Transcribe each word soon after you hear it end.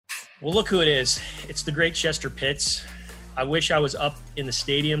Well, look who it is. It's the great Chester Pitts. I wish I was up in the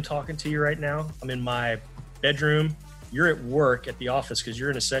stadium talking to you right now. I'm in my bedroom. You're at work at the office because you're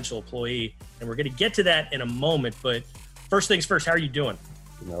an essential employee, and we're going to get to that in a moment. But first things first, how are you doing?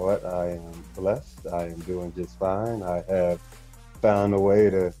 You know what? I am blessed. I am doing just fine. I have found a way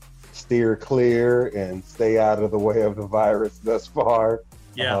to steer clear and stay out of the way of the virus thus far.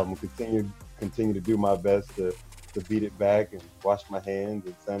 Yeah. Continue to do my best to beat it back and wash my hands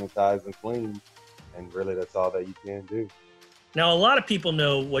and sanitize and clean. And really, that's all that you can do. Now, a lot of people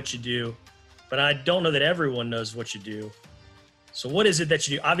know what you do, but I don't know that everyone knows what you do. So what is it that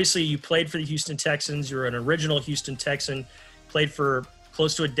you do? Obviously, you played for the Houston Texans. You're an original Houston Texan, played for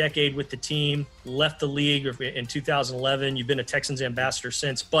close to a decade with the team, left the league in 2011. You've been a Texans ambassador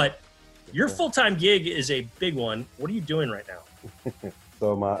since, but your full-time gig is a big one. What are you doing right now?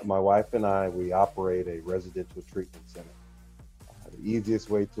 So my wife and I, we operate a residential treatment center. The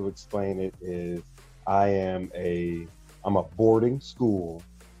easiest way to explain it is I'm a boarding school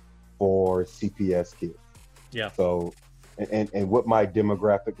for CPS kids. Yeah. So, and what my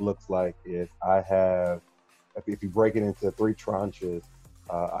demographic looks like is I have, if you break it into three tranches,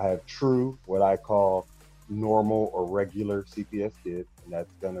 I have true, what I call normal or regular CPS kids, and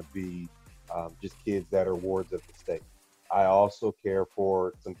that's going to be just kids that are wards of the state. I also care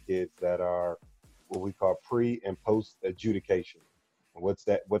for some kids that are what we call pre and post adjudication. And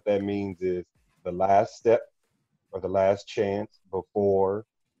what that means is the last step or the last chance before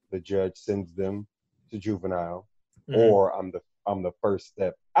the judge sends them to juvenile, or I'm the first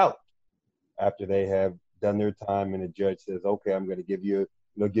step out after they have done their time and the judge says, okay, I'm going to give you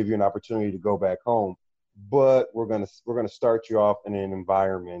an opportunity to go back home, but we're going to start you off in an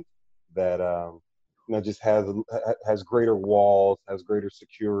environment that just has greater walls, has greater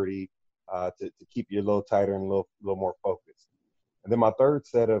security, to keep you a little tighter and a little more focused. And then my third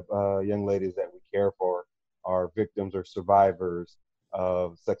set of young ladies that we care for are victims or survivors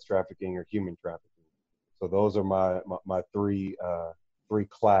of sex trafficking or human trafficking. So those are my three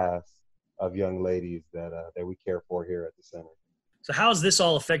class of young ladies that we care for here at the center. So how has this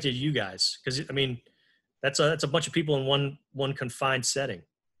all affected you guys? Because I mean, that's a bunch of people in one confined setting.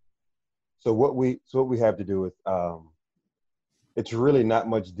 So what we have to do is it's really not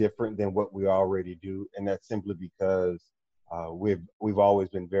much different than what we already do, and that's simply because we've always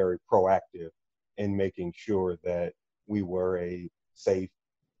been very proactive in making sure that we were a safe,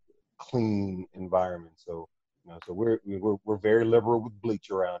 clean environment. So so we're very liberal with bleach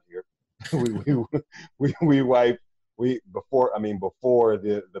around here. we wipe before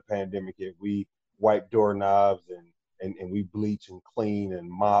the pandemic hit, we wipe doorknobs and we bleach and clean and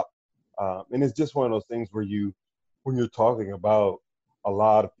mop. And it's just one of those things where when you're talking about a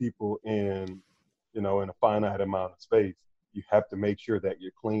lot of people in a finite amount of space, you have to make sure that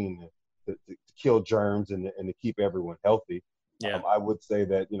you're clean to kill germs and to keep everyone healthy. Yeah. I would say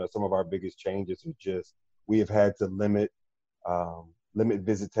that, some of our biggest changes are just, we have had to limit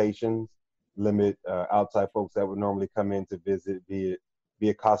visitations, limit outside folks that would normally come in to visit, be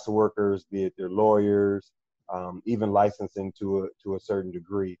it CASA workers, be it their lawyers, even licensing to a certain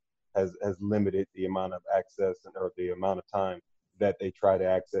degree has limited the amount of access or the amount of time that they try to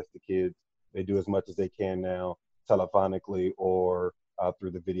access the kids. They do as much as they can now telephonically or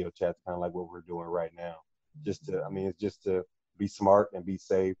through the video chats, kind of like what we're doing right now. It's just to be smart and be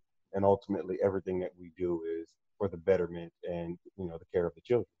safe. And ultimately everything that we do is for the betterment and, the care of the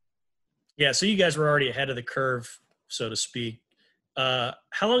children. Yeah. So you guys were already ahead of the curve, so to speak. How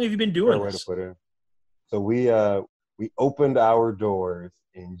long have you been doing this? Way to put it. So we opened our doors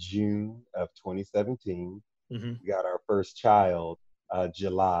in June of 2017. Mm-hmm. We got our first child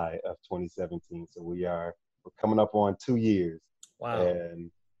July of 2017. So we're coming up on 2 years. Wow.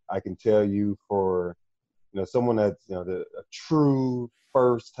 And I can tell you for someone that's a true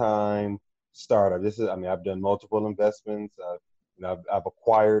first time startup. I've done multiple investments. I've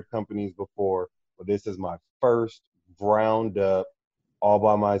acquired companies before, but this is my first ground up, all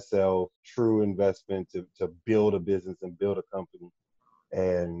by myself, true investment to build a business and build a company.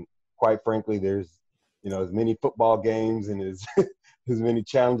 And quite frankly, there's as many football games and as many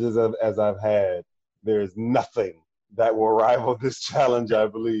challenges as I've had, there's nothing that will rival this challenge, I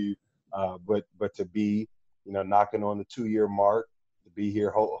believe. But to be knocking on the 2-year mark, to be here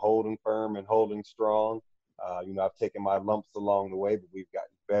holding firm and holding strong. I've taken my lumps along the way, but we've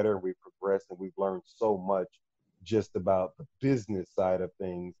gotten better, we've progressed, and we've learned so much just about the business side of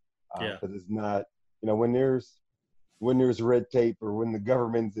things. Because it's not, when there's red tape or when the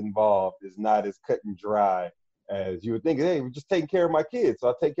government's involved, it's not as cut and dry as you would think. Hey, we're just taking care of my kids, so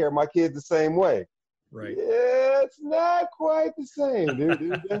I'll take care of my kids the same way. Right. Yeah, it's not quite the same. There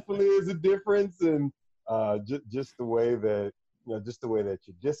definitely is a difference, and just the way that just the way that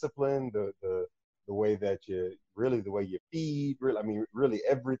you discipline, the way that the way you feed. Really, I mean, really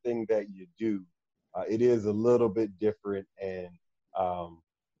everything that you do, it is a little bit different, and um,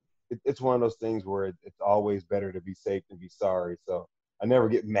 it's one of those things where it's always better to be safe than be sorry. So I never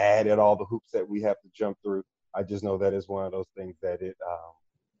get mad at all the hoops that we have to jump through. I just know that it's one of those things that it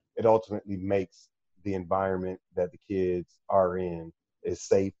ultimately makes the environment that the kids are in as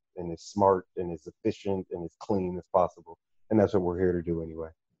safe and as smart and as efficient and as clean as possible. And that's what we're here to do anyway.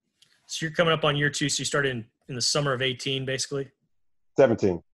 So you're coming up on year 2. So you started in the summer of 18, basically.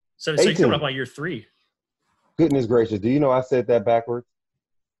 17. So you're coming up on year 3. Goodness gracious! Do you know I said that backwards?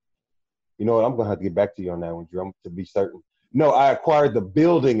 You know what? I'm gonna have to get back to you on that one, Drew, to be certain. No, I acquired the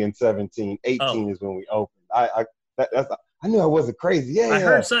building in 17. 18 is when we opened. I knew I wasn't crazy. Yeah, I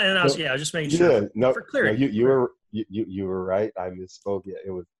heard something, and I was just making sure. Yeah, no, for clarity. You were right. I misspoke. Yeah,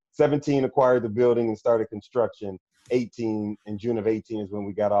 it was 17 acquired the building and started construction. 18 in June of 18 is when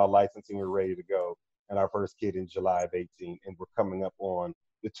we got all licensing. We're ready to go, and our first kid in July of 18, and we're coming up on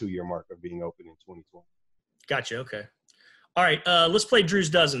the 2-year mark of being open in 2020. Gotcha. Okay. All right. Let's play Drew's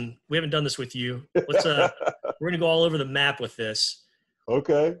Dozen. We haven't done this with you. Let's. We're gonna go all over the map with this.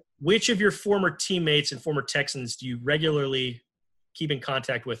 Okay. Which of your former teammates and former Texans do you regularly keep in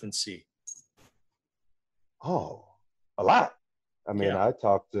contact with and see? Oh, a lot. I mean, Yeah. I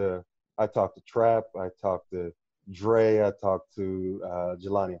talked to Trap, I talked to Dre, I talked to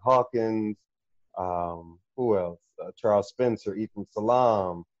Jelani Hawkins. Who else? Charles Spencer, Ethan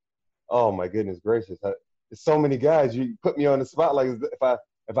Salam. Oh my goodness gracious! There's so many guys. You put me on the spot. Like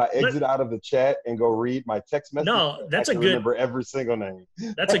if I exit out of the chat and go read my text message, No, that's I can remember every single name.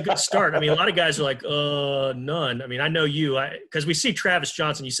 That's a good start. I mean, a lot of guys are like, none. I mean, I know you, because we see Travis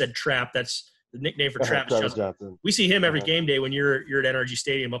Johnson. You said Trap. That's the nickname for Travis Johnson. We see him every game day when you're at NRG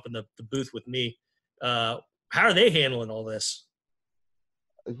Stadium up in the booth with me. How are they handling all this?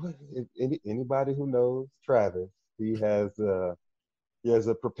 Anybody who knows Travis, he has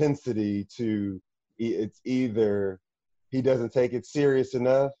a propensity to. It's either he doesn't take it serious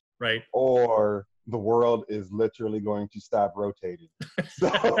enough, right, or the world is literally going to stop rotating. So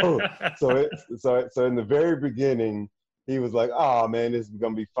in the very beginning, he was like, "Oh man, this is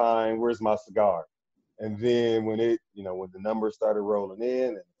gonna be fine. Where's my cigar?" And then when when the numbers started rolling in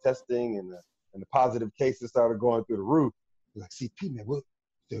and the testing and the positive cases started going through the roof, he's like, "CP, man, what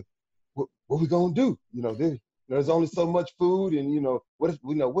we gonna do? There's only so much food, and what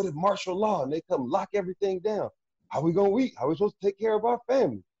if martial law and they come lock everything down? How we gonna eat? How we supposed to take care of our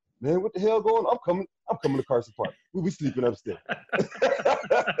family? Man, what the hell going on? I'm coming to Carson Park. We'll be sleeping upstairs."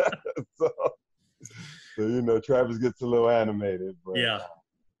 so Travis gets a little animated, but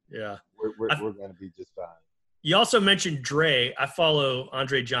yeah. We're gonna be just fine. You also mentioned Dre. I follow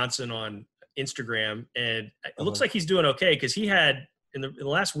Andre Johnson on Instagram, and it looks like he's doing okay, because he had in the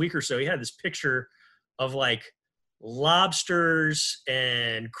last week or so, he had this picture of like lobsters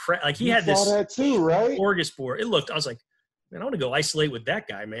and like he had this. Saw that too, right? Smorgasbord. I was like, man, I want to go isolate with that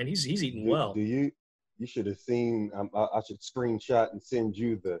guy, man. He's eating well. You should have seen. I should screenshot and send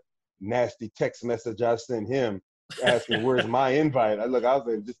you the nasty text message I sent him asking where's my invite. I was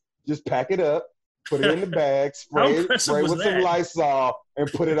like, just pack it up, put it in the bag, spray with some Lysol,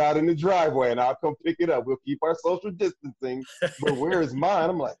 and put it out in the driveway, and I'll come pick it up. We'll keep our social distancing, but where is mine?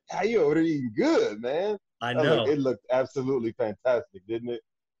 I'm like, how you over there eating good, man? I know. It looked absolutely fantastic, didn't it?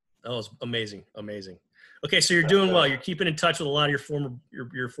 That was amazing. Okay, so you're doing well. You're keeping in touch with a lot of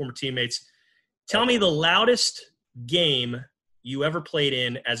your former teammates. Tell me the loudest game you ever played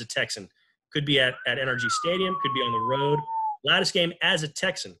in as a Texan. Could be at NRG Stadium, could be on the road. Loudest game as a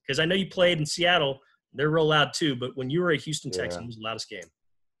Texan, because I know you played in Seattle. They're real loud too, but when you were a Houston Texan, what was the loudest game?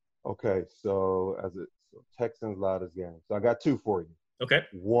 Okay, so Texans loudest game. So I got two for you. Okay.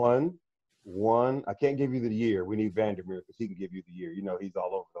 One, I can't give you the year. We need Vandermeer because he can give you the year. He's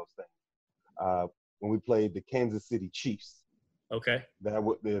all over those things. When we played the Kansas City Chiefs. Okay. That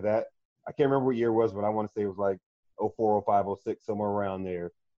I can't remember what year it was, but I want to say it was like 04, 05, 06, somewhere around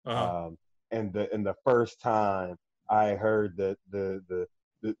there. And the first time I heard the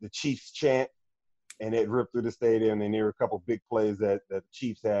Chiefs chant, and it ripped through the stadium, and there were a couple big plays that the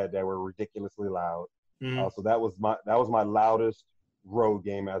Chiefs had that were ridiculously loud. So that was my loudest road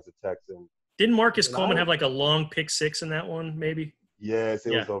game as a Texan. Didn't Marcus Coleman have like a long pick six in that one, maybe? Yes,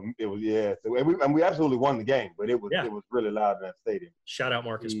 it was. Yeah, so, and we absolutely won the game, but it was really loud in that stadium. Shout out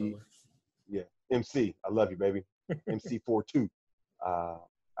Marcus Coleman. Yeah, MC, I love you, baby. MC42.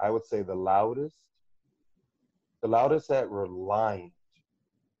 I would say the loudest at Reliant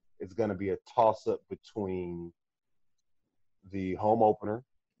it's going to be a toss-up between the home opener,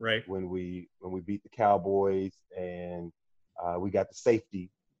 Right. when we beat the Cowboys and we got the safety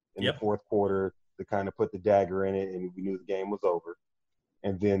in the fourth quarter to kind of put the dagger in it, and we knew the game was over.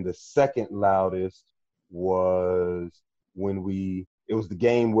 And then the second loudest was it was the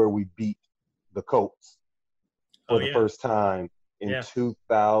game where we beat the Colts for the first time in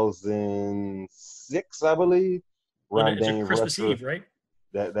 2006, I believe. Ron It's a Dane Christmas Eve, right?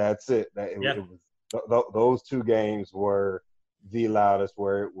 That's it. It was those two games were the loudest,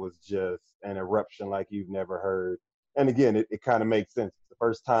 where it was just an eruption like you've never heard. And again, it kind of makes sense. The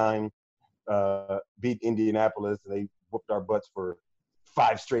first time beat Indianapolis, they whooped our butts for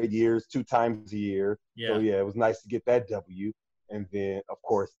 5 straight years, 2 times a year. Yeah. So it was nice to get that W. And then of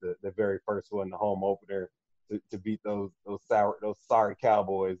course the very first one, the home opener, to beat those sorry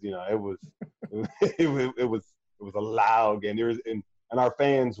Cowboys. It was it was a loud game. And our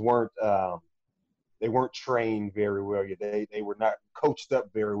fans weren't they weren't trained very well yet. They were not coached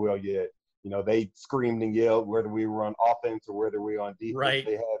up very well yet. They screamed and yelled whether we were on offense or whether we were on defense. Right.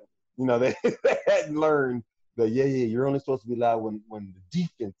 They hadn't learned that you're only supposed to be loud when the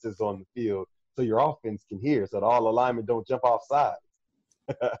defense is on the field, so your offense can hear, so that all the linemen don't jump off sides.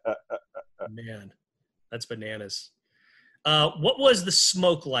 Man, that's bananas. What was the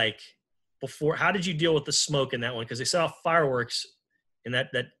smoke like before? How did you deal with the smoke in that one? Because they saw fireworks in that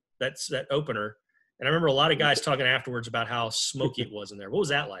opener, and I remember a lot of guys talking afterwards about how smoky it was in there. What was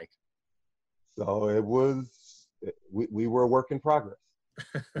that like? So we were a work in progress.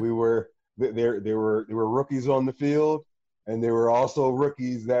 We were there were rookies on the field, and there were also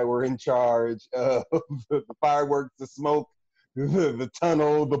rookies that were in charge of the fireworks, the smoke, the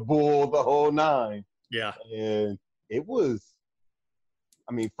tunnel, the bull, the whole nine. Yeah. And it was,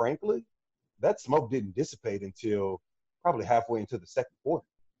 frankly, that smoke didn't dissipate until probably halfway into the second quarter.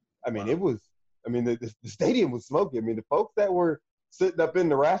 It was, the stadium was smoky. The folks that were sitting up in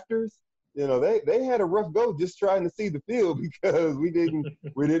the rafters, they had a rough go just trying to see the field, because we didn't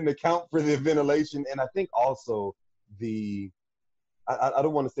account for the ventilation. And I think also I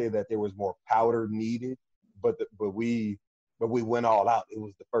don't want to say that there was more powder needed, but we went all out. It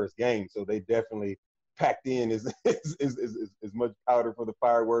was the first game, so they definitely packed in as much powder for the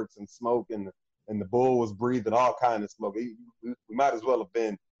fireworks and smoke, and the bull was breathing all kind of smoke. We might as well have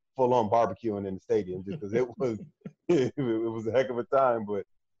been full on barbecuing in the stadium, just because it was a heck of a time. But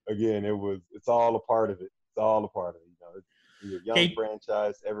again, it's all a part of it. It's all a part of it. It's a young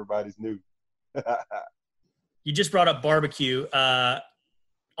franchise. Everybody's new. You just brought up barbecue. On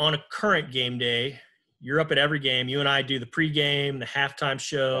a current game day, you're up at every game. You and I do the pregame, the halftime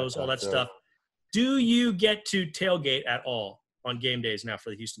shows, all that stuff. Do you get to tailgate at all on game days now for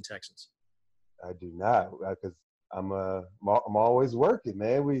the Houston Texans? I do not, because I'm always working,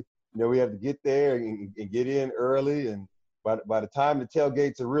 man. We have to get there and get in early, and by the time the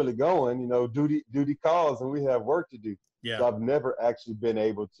tailgates are really going, duty calls, and we have work to do. Yeah. So I've never actually been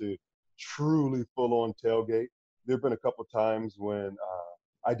able to truly full on tailgate. There've been a couple times when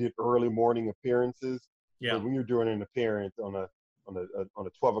I did early morning appearances. Yeah. But when you're doing an appearance on a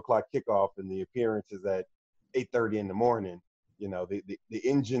 12 o'clock kickoff, and the appearance is at 8:30 in the morning, the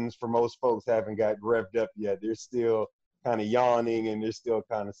engines for most folks haven't got revved up yet. They're still kind of yawning, and they're still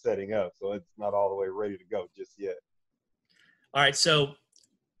kind of setting up. So it's not all the way ready to go just yet. All right. So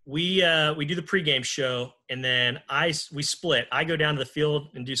we do the pregame show, and then we split. I go down to the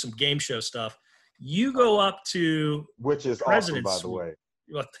field and do some game show stuff. You go up to which is awesome, by the way.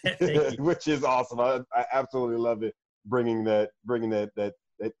 Well, thank you. Which is awesome. I absolutely love it. Bringing that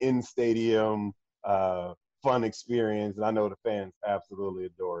in stadium fun experience, and I know the fans absolutely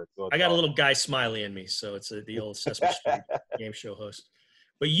adore it. So I got a little guy smiley in me, so it's the old Sesame Street game show host.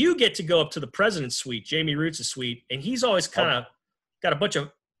 But you get to go up to the president's suite, Jamie Roots' suite, and he's always kind of got a bunch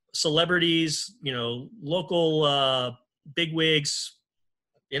of celebrities, local bigwigs,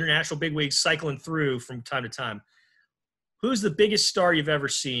 international bigwigs cycling through from time to time. Who's the biggest star you've ever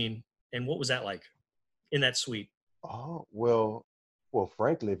seen, and what was that like in that suite? Oh, well,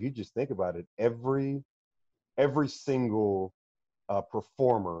 frankly, if you just think about it, every single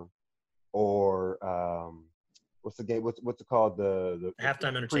performer, or what's the game? What's it called? The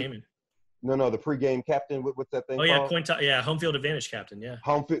halftime entertainment. No, the pregame captain. What's that thing? Oh yeah, called? Home field advantage captain. Yeah.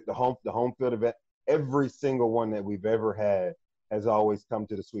 The home field event. Every single one that we've ever had has always come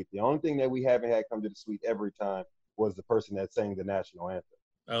to the suite. The only thing that we haven't had come to the suite every time was the person that sang the national anthem.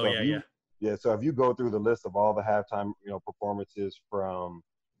 Oh, so yeah. Yeah, so if you go through the list of all the halftime, performances from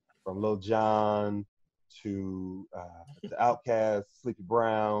Lil Jon to Outkast, Sleepy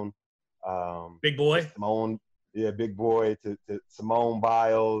Brown, Big Boy, Simone, Big Boy to Simone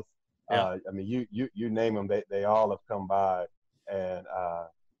Biles, Yeah. I mean, you name them, they all have come by, and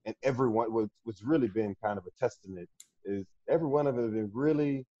everyone what's really been kind of a testament is every one of them have been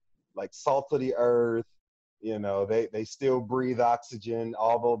really like salt of the earth. They still breathe oxygen,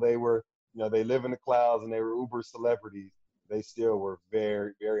 although they were, they live in the clouds and they were uber celebrities. They still were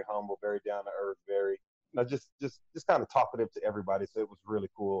very, very humble, very down to earth, very, just kind of talkative to everybody. So it was really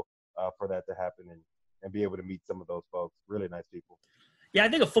cool for that to happen and be able to meet some of those folks. Really nice people. Yeah, I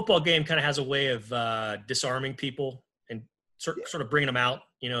think a football game kind of has a way of disarming people and sort of bringing them out,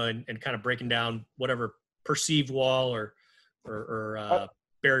 and kind of breaking down whatever perceived wall or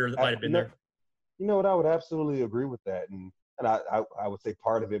barrier that might have been there. You know what? I would absolutely agree with that, and I would say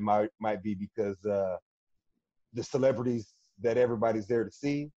part of it might be because the celebrities that everybody's there to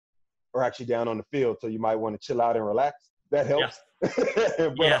see are actually down on the field, so you might want to chill out and relax. That helps.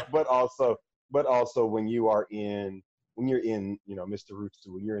 Yeah. but also when you're in, Mr. Roots,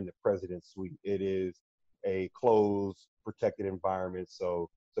 when you're in the president's suite, it is a closed, protected environment. So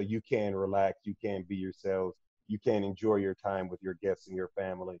you can relax, you can be yourselves, you can enjoy your time with your guests and your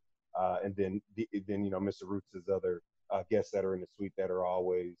family. And then Mr. Roots' other guests that are in the suite that are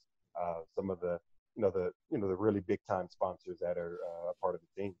always some of the the really big time sponsors that are a part of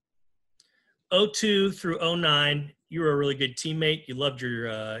the team. 2002 through 2009, you were a really good teammate. You loved your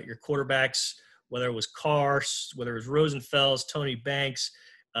quarterbacks, whether it was Carr, whether it was Rosenfels, Tony Banks,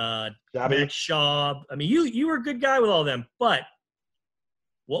 Matt Schaub. I mean, you were a good guy with all of them. But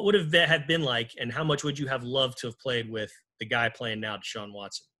what would have been like, and how much would you have loved to have played with the guy playing now, Deshaun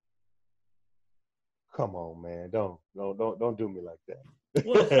Watson? Come on, man! Don't do me like that.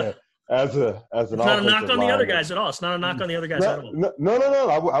 Well, as an it's not a knock on the other guys at all. It's not a knock on the other guys at all. No.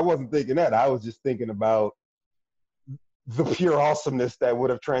 I wasn't thinking that. I was just thinking about the pure awesomeness that would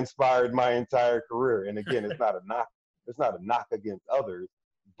have transpired my entire career. And again, it's not a knock. It's not a knock against others,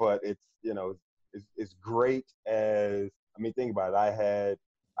 but it's it's great. Think about it. I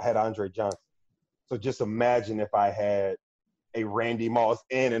had Andre Johnson. So just imagine if I had a Randy Moss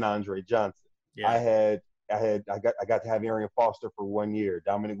and an Andre Johnson. Yeah. I got to have Arian Foster for 1 year,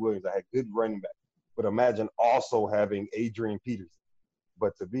 Dominic Williams. I had good running back. But imagine also having Adrian Peterson.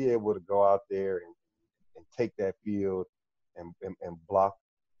 But to be able to go out there and take that field and block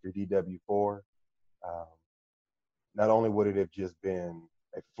your DW4, not only would it have just been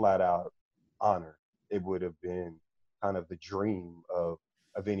a flat out honor, it would have been kind of the dream of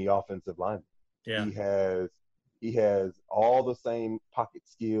any offensive lineman. Yeah. He has all the same pocket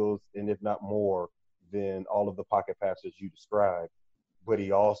skills, and if not more, than all of the pocket passers you described. But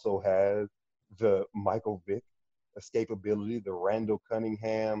he also has the Michael Vick escapability, the Randall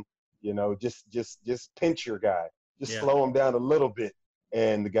Cunningham, just pinch your guy. Just slow him down a little bit,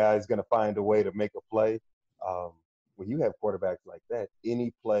 and the guy's going to find a way to make a play. When you have quarterbacks like that,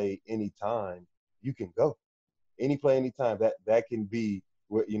 any play, anytime, you can go. Any play, anytime. That can be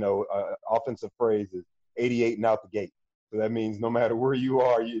what, offensive phrase is 88 and out the gate. So that means no matter where you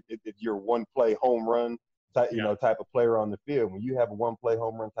are, if you're one play home run type of player on the field, when you have a one play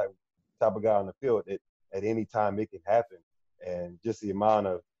home run type of guy on the field, at any time it can happen. And just the amount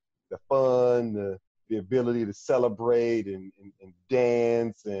of the fun, the ability to celebrate and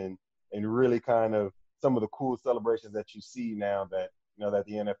dance and really kind of some of the cool celebrations that you see now that that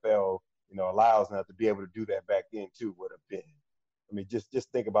the NFL allows now, to be able to do that back then too would have been. I mean, just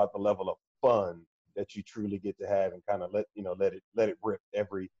think about the level of fun that you truly get to have and kind of let it rip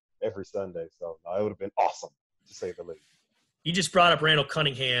every Sunday. So it would have been awesome, to say the least. You just brought up Randall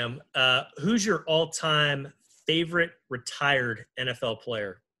Cunningham. Who's your all-time favorite retired NFL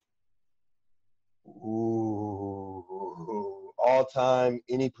player? Ooh, all-time,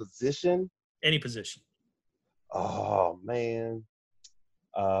 any position? Any position. Oh man.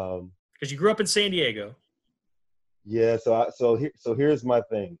 Because you grew up in San Diego. Yeah. So here's my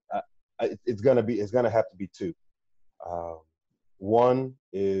thing. It's gonna have to be two. One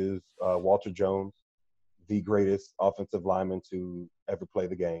is Walter Jones, the greatest offensive lineman to ever play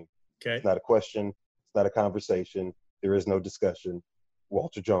the game. Okay. It's not a question. It's not a conversation. There is no discussion.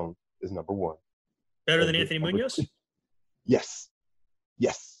 Walter Jones is number one. Better than Anthony Munoz? Yes.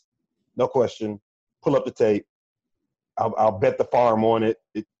 No question. Pull up the tape. I'll bet the farm on it.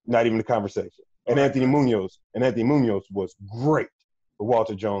 Not even a conversation. And Anthony Munoz was great. But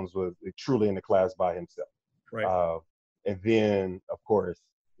Walter Jones was truly in the class by himself. Right. And then, of course,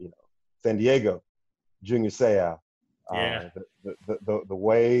 San Diego, Junior Seau. Yeah. The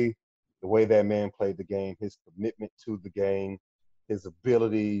way that man played the game, his commitment to the game, his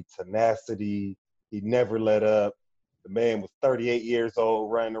ability, tenacity, he never let up. The man was 38 years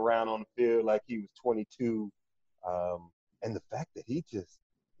old, running around on the field like he was 22. And the fact that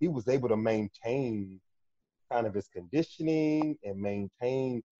he he was able to maintain kind of his conditioning and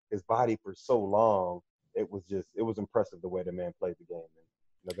maintain his body for so long. It was impressive the way the man played the game.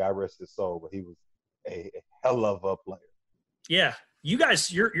 And God rest his soul, but he was a hell of a player. Yeah. You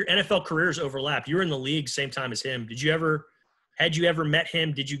guys, your NFL careers overlap. You were in the league same time as him. Had you ever met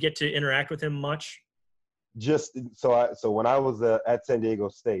him? Did you get to interact with him much? Just so when I was at San Diego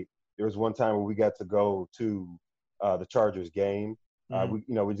State, there was one time where we got to go to the Chargers game. We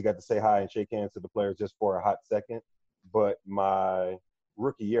just got to say hi and shake hands to the players just for a hot second. But my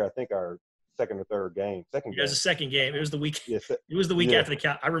rookie year, I think our second or third game. It was the second game. It was the week. It was the week after the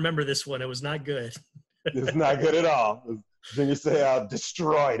count. I remember this one. It was not good. It was not good at all. Junior Seau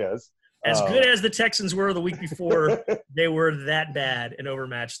destroyed us. As good as the Texans were the week before, they were that bad and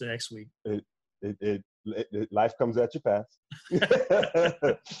overmatched the next week. Life comes at you fast.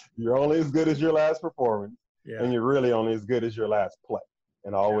 You're only as good as your last performance, and you're really only as good as your last play.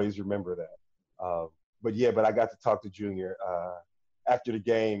 And always remember that. But I got to talk to Junior after the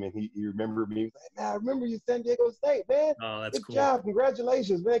game, and he remembered me. He was like, "Man, I remember you, San Diego State, man. Oh, that's good cool. job,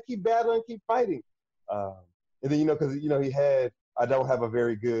 congratulations, man. Keep battling, keep fighting." And then because I don't have a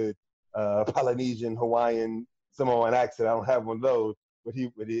very good Polynesian, Hawaiian, Samoan accent. I don't have one of those. But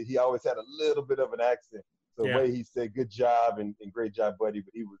he always had a little bit of an accent. So the way he said "good job" and "great job, buddy,"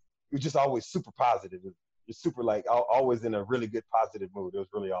 but he was just always super positive. Just super always in a really good positive mood. It was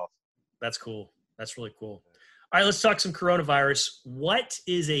really awesome. That's cool. That's really cool. All right, let's talk some coronavirus. What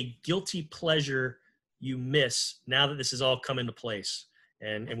is a guilty pleasure you miss now that this has all come into place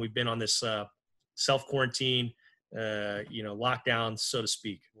and we've been on this self-quarantine, lockdown, so to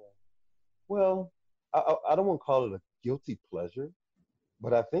speak? Well, I don't want to call it a guilty pleasure,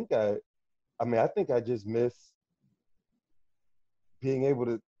 but I think I just miss being able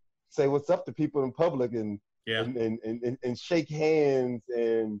to say what's up to people in public and shake hands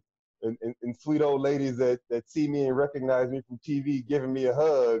and sweet old ladies that see me and recognize me from TV giving me a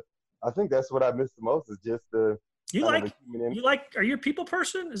hug. I think that's what I miss the most is just the. Are you a people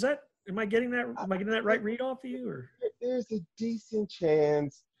person? Am I getting that right read off of you? Or there's a decent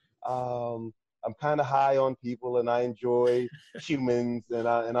chance. I'm kind of high on people, and I enjoy humans, and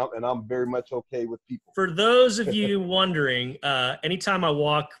I'm very much okay with people. For those of you wondering, anytime I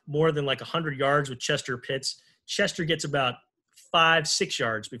walk more than 100 yards with Chester Pitts, Chester gets about 5-6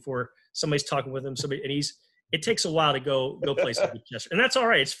 yards before somebody's talking with him. It takes a while to go places with Chester, and that's all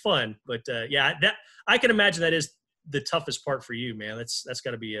right. It's fun, but that I can imagine that is the toughest part for you, man. That's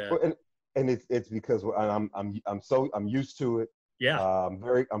got to be and it's because I'm used to it. Yeah.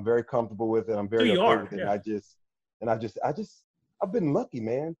 I'm very comfortable with it. I'm very okay with it. Yeah. I've been lucky,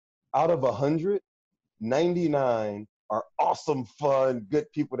 man. Out of 100, 99 are awesome, fun,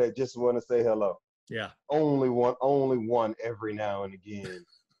 good people that just want to say hello. Yeah. Only one every now and again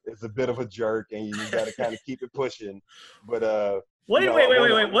is a bit of a jerk, and you got to kind of keep it pushing. But wait.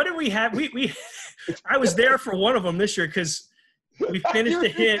 What did we have? We I was there for one of them this year because we finished the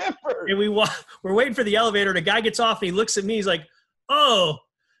hit and we're waiting for the elevator. And a guy gets off and he looks at me. He's like, "Oh,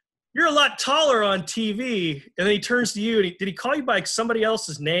 you're a lot taller on TV." And then he turns to you and did he call you by somebody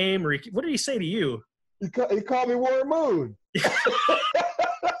else's name or what did he say to you? He called me Warren Moon.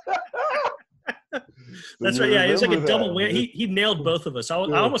 That's right. Yeah, it was like a double win. He nailed both of us. I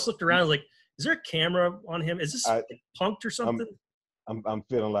almost looked around. I was like, "Is there a camera on him? Is this punked or something?" I'm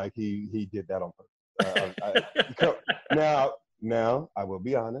feeling like he did that on purpose. Now I will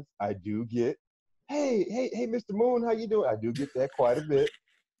be honest. I do get, hey, Mr. Moon, how you doing? I do get that quite a bit.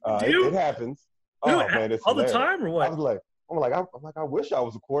 It happens. Dude, man, it's all hilarious. The time or what? I'm like, I wish I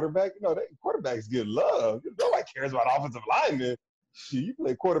was a quarterback. Quarterbacks get love. Nobody cares about offensive linemen. You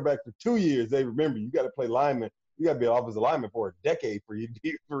play quarterback for 2 years, they remember you. Got to play lineman. You got to be an offensive lineman for a decade for you to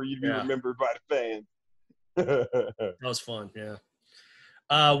be remembered by the fans. That was fun. Yeah.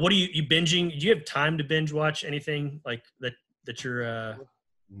 What are you binging? Do you have time to binge watch anything like that you're?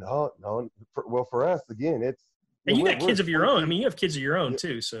 No. For us, again, it's. And you got kids of your own. I mean, you have kids of your own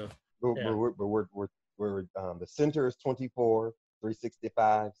too. So. We're the center is 24,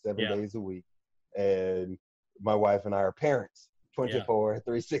 365, 7 days a week, and my wife and I are parents. 24,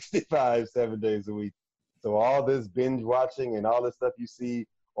 365, 7 days a week. So all this binge watching and all this stuff you see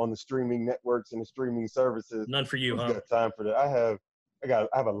on the streaming networks and the streaming services. None for you, huh? Got time for that. I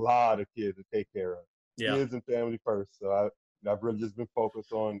have a lot of kids to take care of. Yeah. Kids and family first. So I've really just been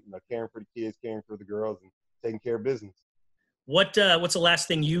focused on caring for the kids, caring for the girls, and taking care of business. What's the last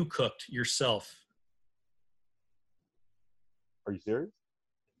thing you cooked yourself? Are you serious?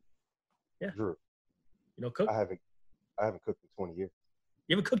 Yeah. Drew. You don't cook? I haven't cooked in 20 years.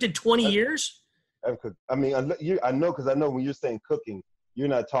 You haven't cooked in 20 years? I haven't cooked. I mean, I know because I know when you're saying cooking, you're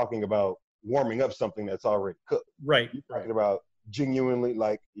not talking about warming up something that's already cooked. Right. You're talking about genuinely,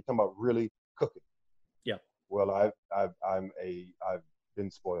 like, you're talking about really cooking. Yeah. Well, I've been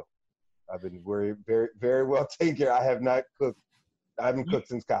spoiled. I've been very, very, very well taken care. I have not cooked. I haven't cooked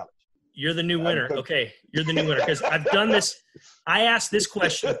since college. You're the new winner. Okay, you're the new winner because I've done this. I ask this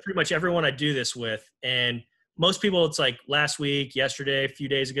question to pretty much everyone I do this with, and most people, it's like last week, yesterday, a few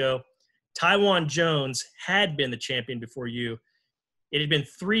days ago. Taiwan Jones had been the champion before you. It had been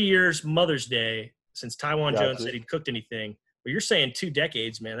 3 years Mother's Day since Taiwan Jones said he'd cooked anything. But you're saying 2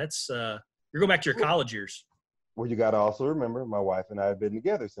 decades, man. That's you're going back to your college years. Well, you got to also remember, my wife and I have been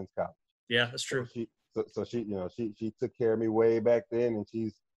together since college. Yeah, that's true. So she, she took care of me way back then, and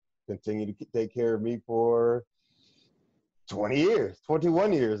she's continued to take care of me for 20 years,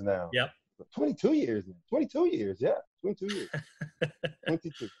 21 years now. Yep. 22 years now. 22 years, yeah. 22 years.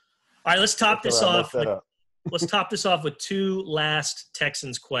 22. All right, let's top this off. Let's top this off with 2 last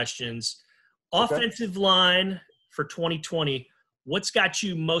Texans questions. Okay. Offensive line for 2020, what's got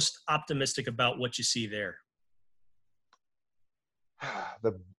you most optimistic about what you see there?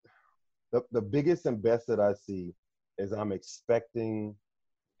 The biggest and best that I see is I'm expecting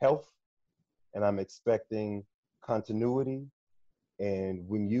health, and I'm expecting continuity. And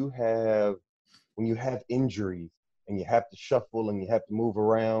when you have injuries and you have to shuffle and you have to move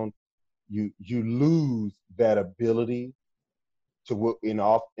around, you lose that ability to in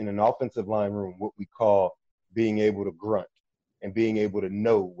an offensive line room, what we call being able to grunt and being able to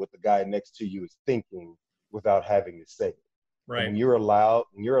know what the guy next to you is thinking without having to say it. Right. And when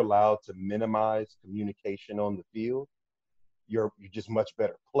you're allowed to minimize communication on the field, you're just much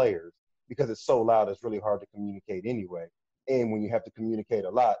better players, because it's so loud. It's really hard to communicate anyway. And when you have to communicate a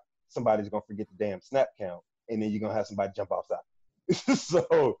lot, somebody's gonna forget the damn snap count, and then you're gonna have somebody jump outside.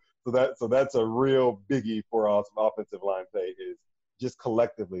 so that's a real biggie for us. Offensive line play is just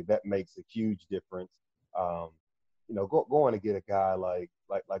collectively that makes a huge difference. Going to get a guy like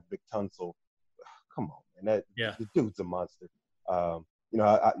Big Tunsil, come on, man, the dude's a monster.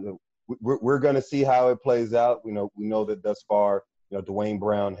 We're going to see how it plays out. We know that thus far, Dwayne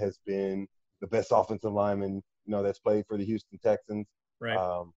Brown has been the best offensive lineman, that's played for the Houston Texans.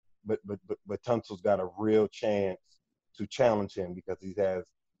 Right. But Tunsil's got a real chance to challenge him because he has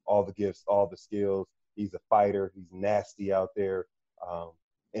all the gifts, all the skills. He's a fighter. He's nasty out there.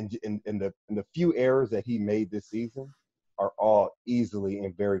 And the few errors that he made this season are all easily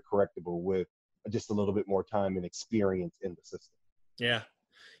and very correctable with just a little bit more time and experience in the system. Yeah.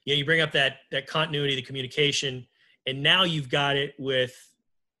 Yeah, you bring up that continuity, the communication, and now you've got it with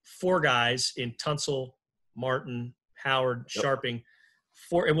 4 guys in Tunsil, Martin, Howard, Sharping,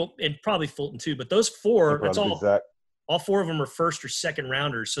 4, and probably Fulton too. But those 4, that's all 4 of them are first or second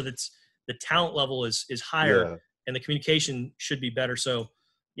rounders. So that's the talent level is higher, and the communication should be better. So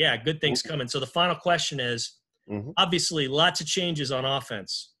yeah, good things coming. So the final question is, obviously lots of changes on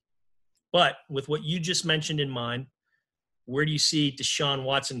offense, but with what you just mentioned in mind, where do you see Deshaun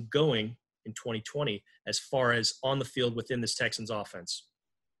Watson going in 2020 as far as on the field within this Texans offense?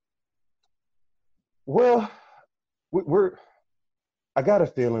 Well, I got a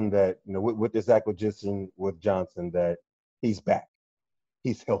feeling that, with this acquisition with Johnson, that he's back.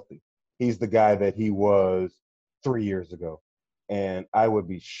 He's healthy. He's the guy that he was 3 years ago. And I would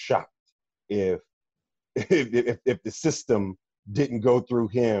be shocked if the system didn't go through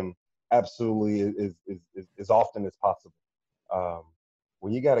him absolutely as often as possible.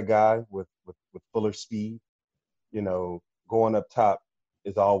 When you got a guy with fuller speed, going up top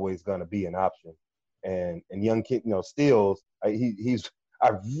is always going to be an option. And young kid, Steele,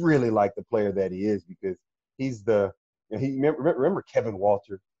 I really like the player that he is, because he's remember Kevin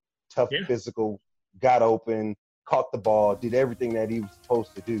Walter, tough, physical, got open, caught the ball, did everything that he was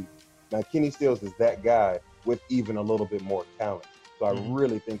supposed to do. Now Kenny Stills is that guy with even a little bit more talent. So I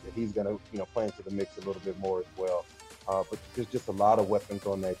really think that he's going to, play into the mix a little bit more as well. But there's just a lot of weapons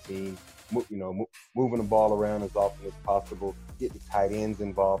on that team. Moving the ball around as often as possible, getting tight ends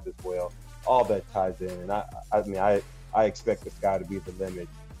involved as well. All that ties in, and I expect the sky to be the limit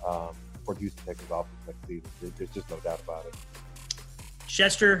for Houston Texans offense next season. There's just no doubt about it.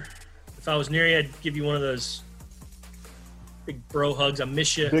 Chester, if I was near you, I'd give you one of those big bro hugs. I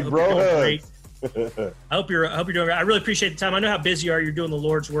miss you. Big bro hugs. I hope you're doing great. I really appreciate the time. I know how busy you are. You're doing the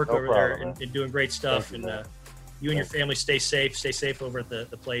Lord's work over there and doing great stuff. You, and you and your family stay safe. Stay safe over at the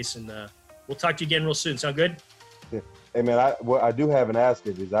place. And we'll talk to you again real soon. Sound good? Yeah. Hey, man, what I do have an ask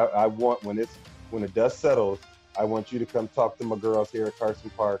is I want, when the dust settles, I want you to come talk to my girls here at Carson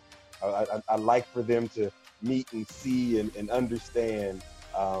Park. I like for them to meet and see and understand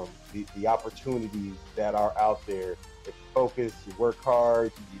the opportunities that are out there. If you focus, you work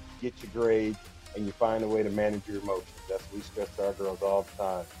hard, you get your grades, and you find a way to manage your emotions. That's what we stress to our girls all the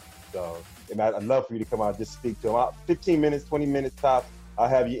time. So, and I'd love for you to come out and just speak to them. 15 minutes, 20 minutes tops. I'll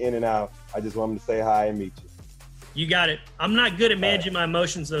have you in and out. I just want them to say hi and meet you. You got it. I'm not good at managing my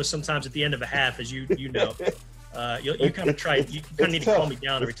emotions, though, sometimes at the end of a half, as you know. You kind of try. You kind of need to calm me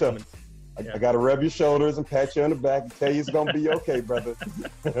down every time. I got to rub your shoulders and pat you on the back and tell you it's going to be okay, brother.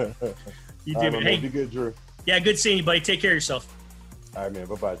 You do, man. Hey, be good, Drew. Yeah, good seeing you, buddy. Take care of yourself. All right, man.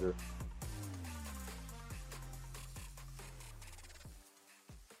 Bye-bye, Drew.